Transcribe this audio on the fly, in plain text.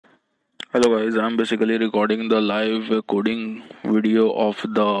Hello guys, I'm basically recording the live coding video of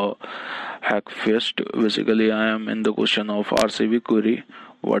the Hackfest. Basically, I am in the question of RCB query.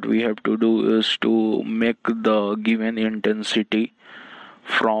 What we have to do is to make the given intensity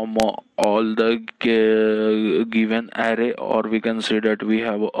from all the given array, or we can say that we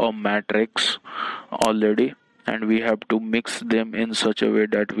have a matrix already, and we have to mix them in such a way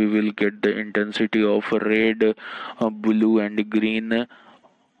that we will get the intensity of red, blue and green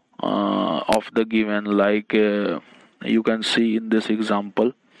of the given, like you can see in this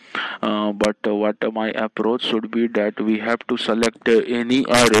example. But what my approach should be that we have to select any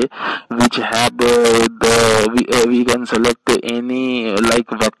array which have we can select any like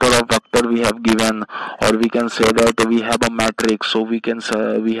vector of vector we have given, or we can say that we have a matrix, so we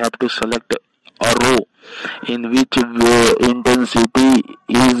have to select a row in which intensity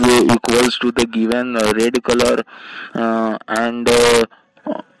is equals to the given red color,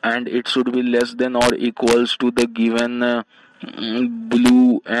 and it should be less than or equals to the given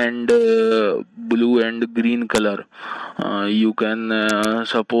blue and green color. You can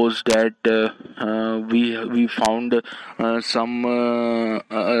suppose that we found some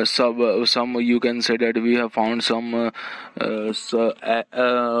you can say that we have found some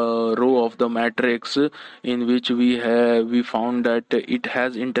row of the matrix in which we found that it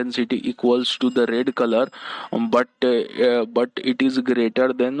has intensity equals to the red color, but it is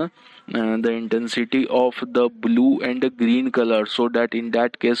greater than the intensity of the blue and the green color, so that in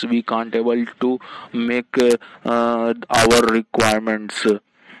that case we can't able to make our requirements.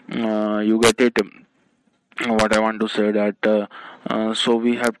 You get it? What I want to say that so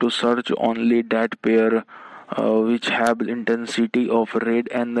we have to search only that pair which have intensity of red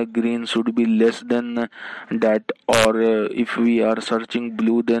and the green should be less than that, or if we are searching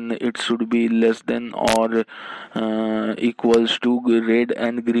blue, then it should be less than or equals to red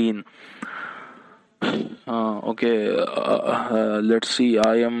and green. Okay, let's see.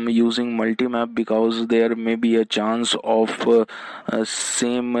 I am using multi-map because there may be a chance of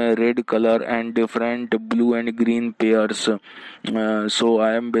same red color and different blue and green pairs. So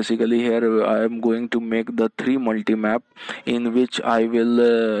I am basically here. I am going to make the three multi-map in which I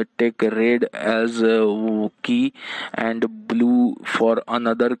will take red as key and blue for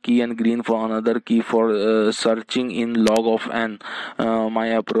another key and green for another key for searching in log of n. My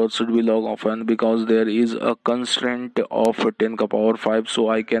approach should be log of n because there is a constraint of 10 to the power 5, so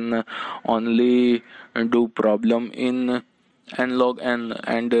I can only do problem in n log n,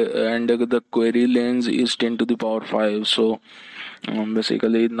 and the query length is 10 to the power 5. So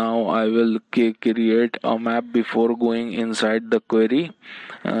basically now I will create a map before going inside the query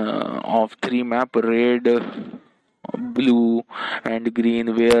of three map: red, blue and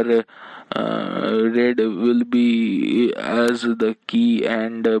green, where red will be as the key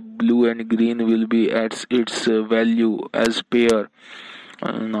and blue and green will be at its value as pair.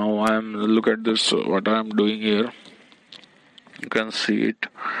 Now I am look at this what I am doing here. You can see it.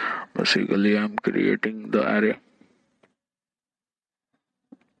 Basically I am creating the array.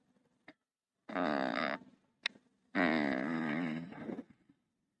 Uh,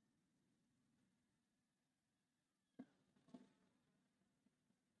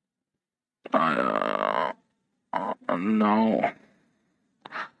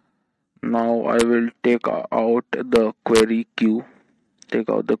 now I will take out the query queue. Take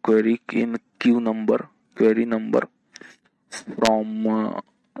out the query in query number from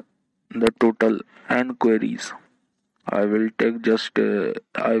the total n queries. I will take just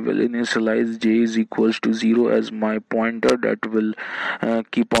I will initialize j is equals to 0 as my pointer that will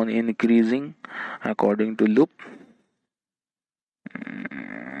keep on increasing according to loop.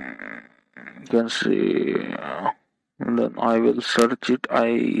 You can see then I will search it.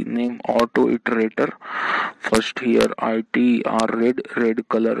 I name auto iterator. First here ITR red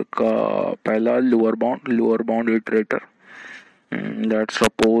color का पहला lower bound iterator. That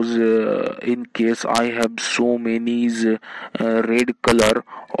suppose in case I have so many red color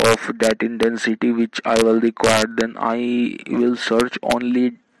of that intensity which I will require, then I will search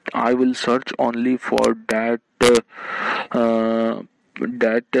only for that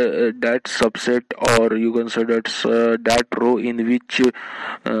that subset, or you can say that row in which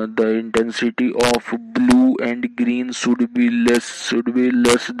the intensity of blue and green should be less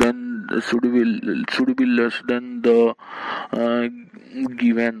than the uh,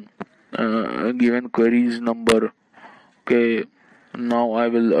 given queries number. Okay, now I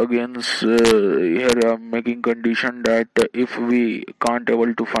will again here I am making condition that if we can't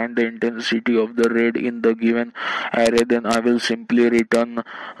able to find the intensity of the red in the given array, then I will simply return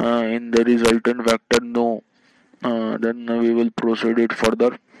in the resultant vector no. Then we will proceed it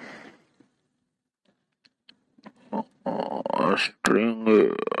further.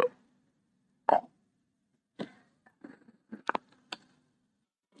 string.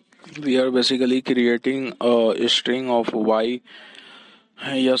 We are basically creating a string of y,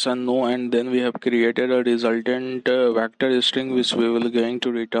 yes and no, and then we have created a resultant vector string which we will going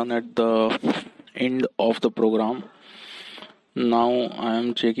to return at the end of the program. Now I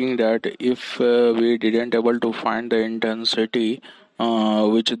am checking that if we didn't able to find the intensity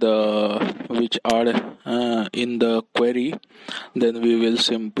which are in the query, then we will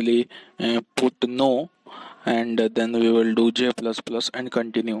simply put no, and then we will do j plus plus and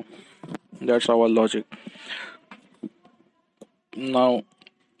continue. That's our logic. Now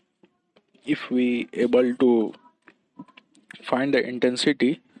if we able to find the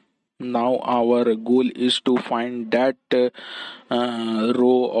intensity, now our goal is to find that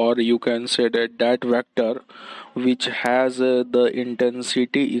row, or you can say that vector which has the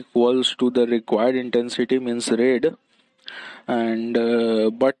intensity equals to the required intensity, means red, and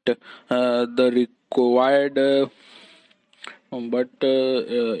the required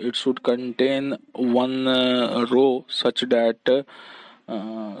it should contain one row such that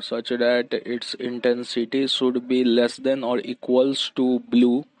its intensity should be less than or equals to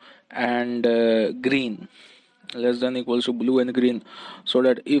blue and green, less than equals to blue and green, so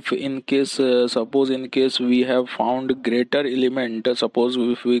that if in case suppose in case we have found greater element, suppose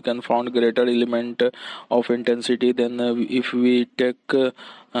if we can found greater element of intensity, then if we take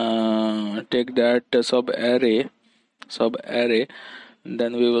that sub array,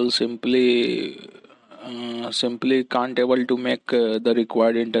 then we will simply can't able to make the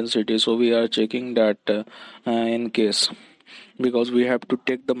required intensity. So we are checking that in case, because we have to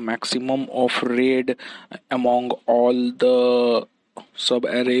take the maximum of red among all the sub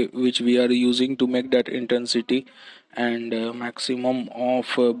array which we are using to make that intensity, and maximum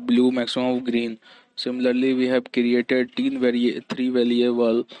of blue, maximum of green. Similarly, we have created three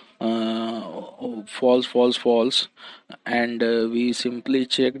variable false, false, false, and we simply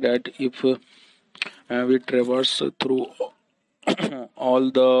check that if we traverse through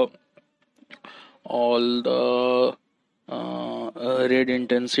all the red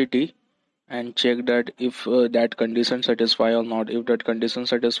intensity and check that if that condition satisfy or not. If that condition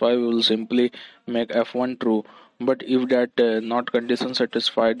satisfy, we will simply make f1 true, but if that not condition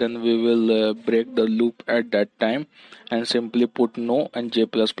satisfied, then we will break the loop at that time and simply put no and j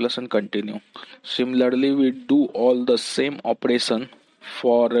plus plus and continue. Similarly, we do all the same operation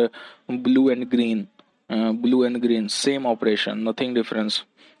for blue and green. Blue and green, same operation, nothing difference.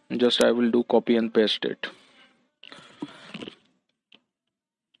 Just I will do copy and paste it.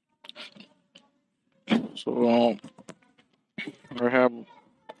 So I have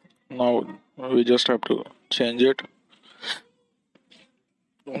now, we just have to change it.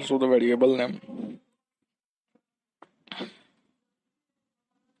 So the variable name,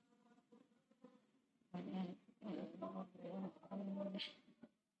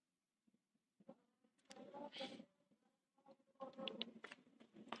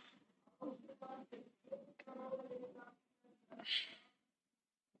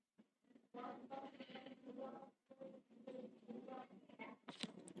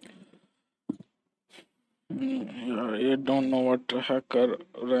 I don't know what hacker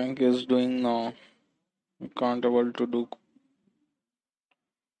rank is doing now. Can't able to do.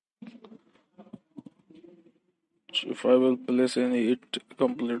 If I will place any, it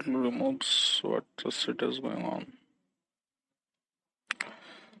completely removes what it is going on.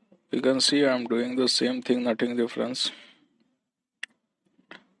 You can see I'm doing the same thing, nothing difference.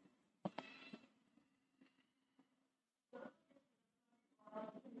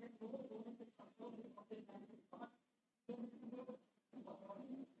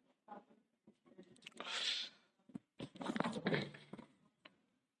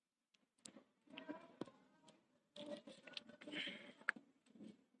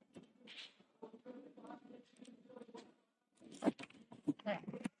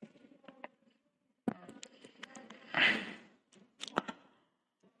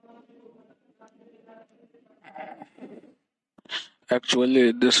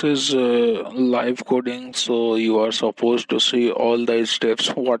 Actually, this is live coding, so you are supposed to see all the steps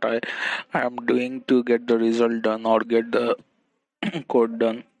what I am doing to get the result done or get the code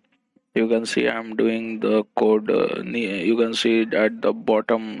done. You can see I'm doing the code. You can see it at the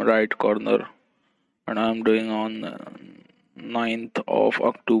bottom right corner, and I'm doing on 9th of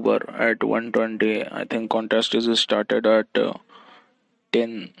October at 1:20. I think contest is started at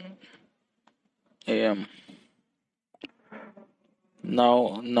 10 a.m.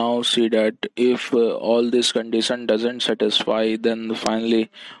 Now see that if all this condition doesn't satisfy, then finally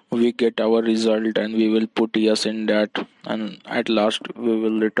we get our result and we will put yes in that, and at last we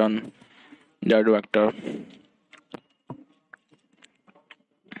will return that vector.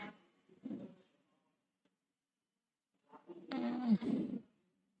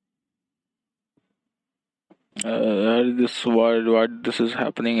 This what this is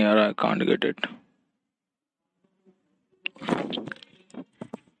happening here, I can't get it.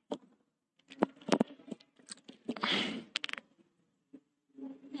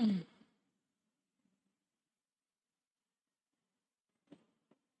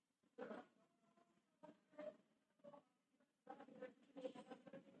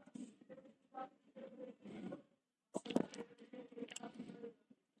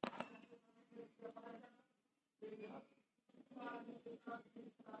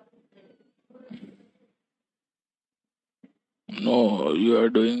 No, you are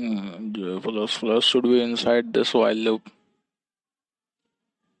doing plus should be inside this while loop.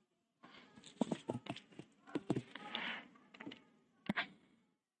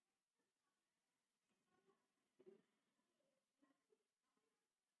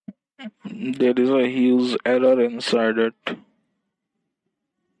 There is a huge error inside it.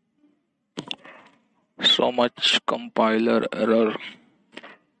 So much compiler error.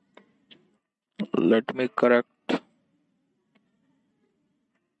 Let me correct.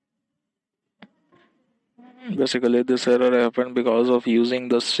 Basically, this error happened because of using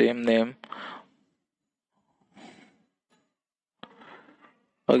the same name.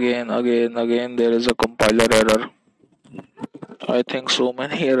 Again, there is a compiler error. I think so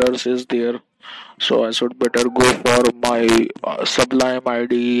many errors is there. So I should better go for my Sublime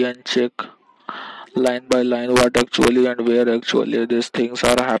IDE and check line by line what actually and where actually these things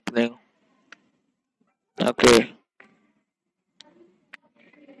are happening. Okay,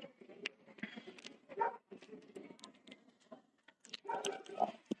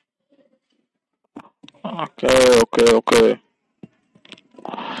 okay.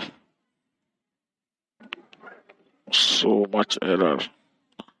 So much error.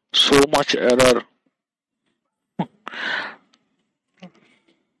 So much error.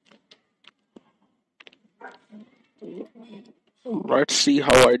 Let's see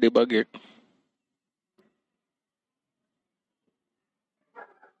how I debug it.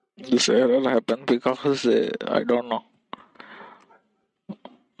 This error happened because I don't know,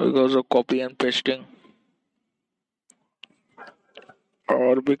 because of copy and pasting,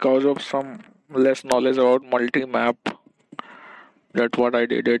 or because of some less knowledge about multi-map. That's what I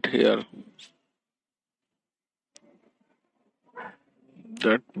did it here.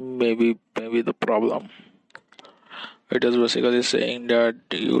 That maybe the problem. It is basically saying that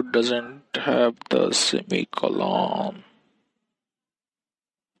you doesn't have the semicolon.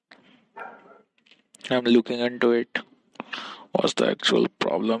 I'm looking into it. What the actual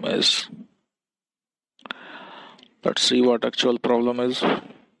problem is? Let's see what actual problem is.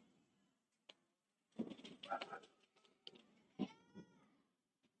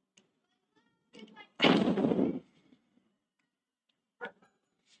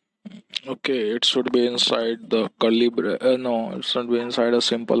 Okay, it should be inside the no, it should be inside a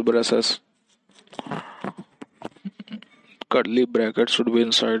simple braces. Curly bracket should be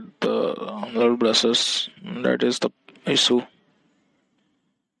inside the little braces. That is the issue.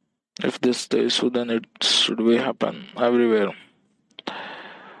 If this is the issue, then it should be happen everywhere.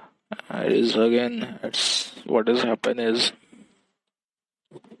 It is again. It's what has happened is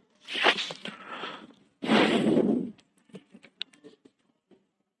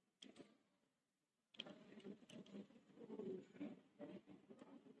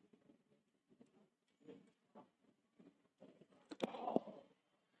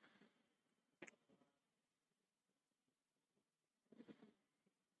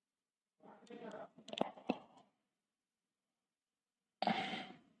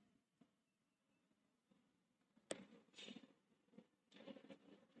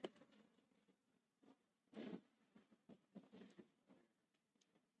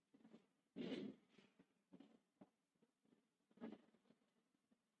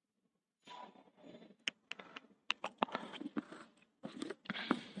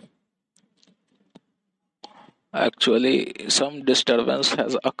actually some disturbance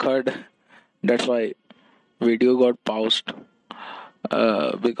has occurred. That's why video got paused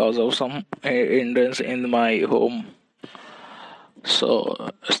because of some hindrance in my home. So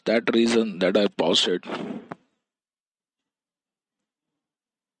it's that reason that I paused it.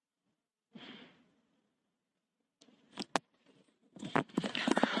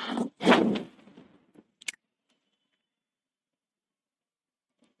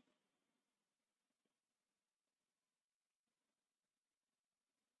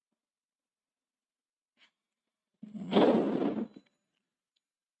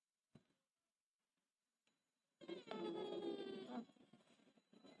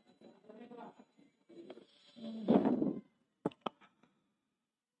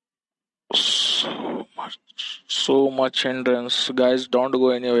 So much hindrance, guys. Don't go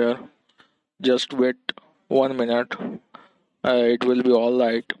anywhere. Just wait 1 minute. It will be all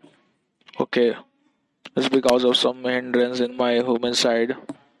right. Okay, it's because of some hindrance in my human side.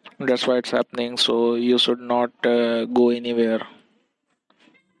 That's why it's happening. So you should not go anywhere.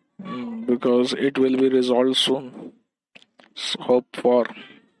 Because it will be resolved soon. Hope for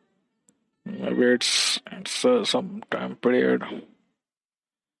maybe it's some time period.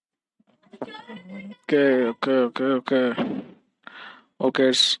 Okay,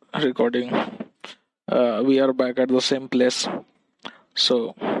 it's recording. We are back at the same place.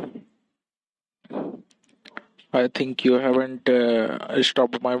 So I think you haven't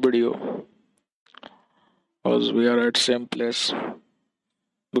stopped my video because we are at same place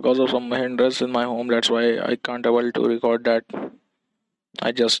because of some hindrance in my home. That's why I can't able to record that.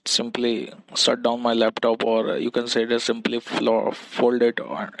 I just simply shut down my laptop, or you can say just simply fold it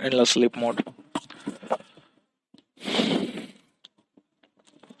in a sleep mode.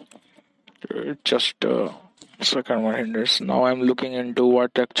 Just second one hindrance. Now I'm looking into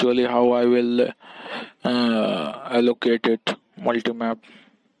what actually how I will allocate it multi-map.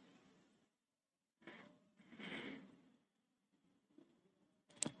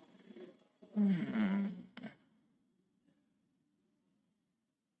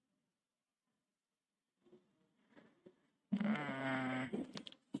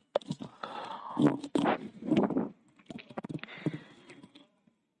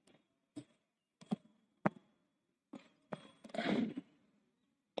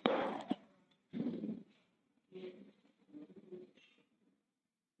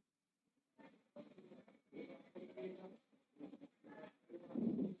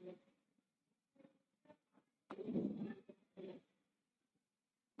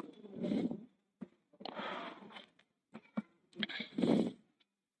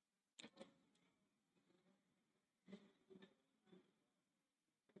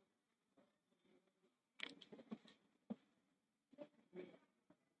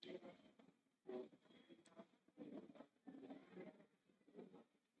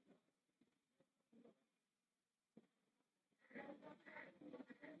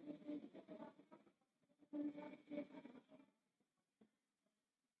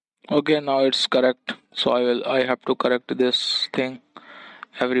 Okay, now it's correct. So I have to correct this thing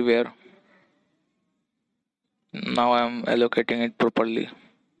everywhere. Now I'm allocating it properly.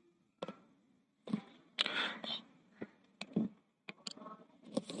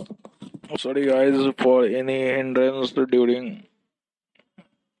 Sorry guys for any hindrance during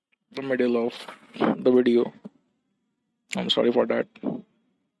the middle of the video. I'm sorry for that.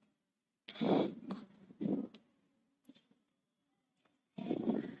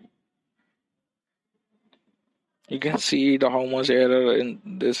 You can see how much error in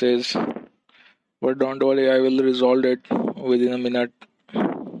this is. But don't worry, I will resolve it within a minute.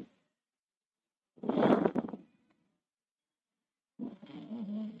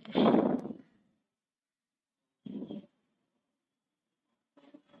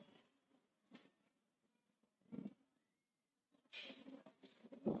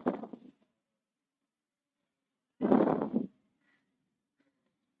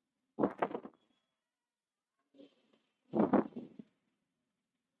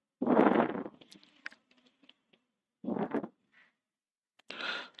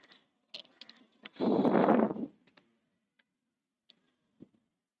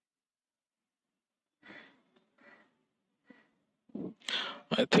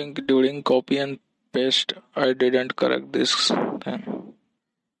 I think during copy and paste, I didn't correct this thing.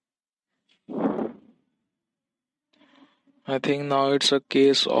 I think now it's a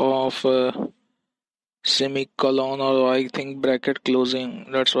case of semicolon, or I think bracket closing.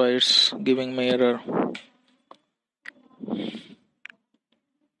 That's why it's giving me error.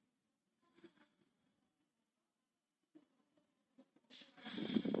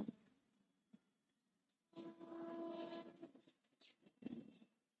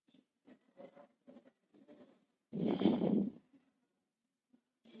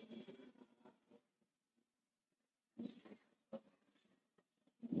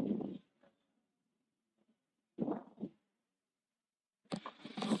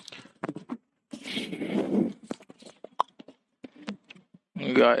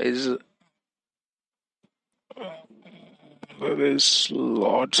 Guys, there is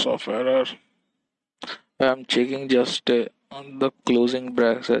lots of error. I'm checking just on the closing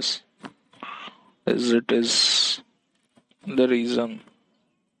braces. As it is the reason.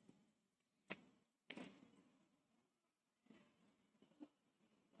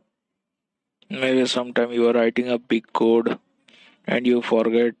 Maybe sometime you are writing a big code and you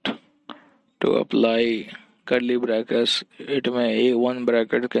forget to apply curly brackets. It may one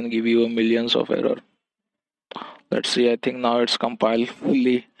bracket can give you a millions of error. Let's see. I think now it's compiled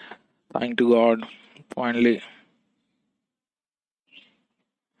fully. Thank to God. Finally.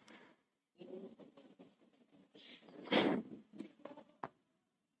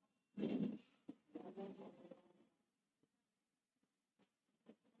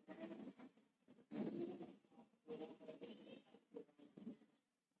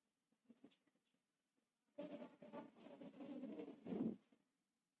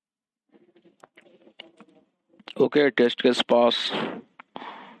 Okay, test case pass.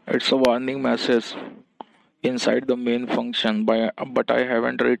 It's a warning message inside the main function. But I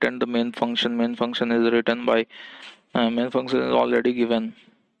haven't written the main function. Main function is written by main function is already given.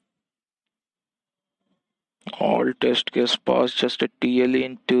 All test case pass. Just a TLE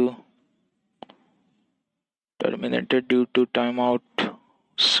into terminated due to timeout.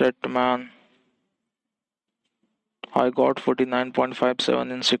 Set man. I got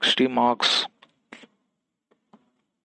 49.57 in 60 marks.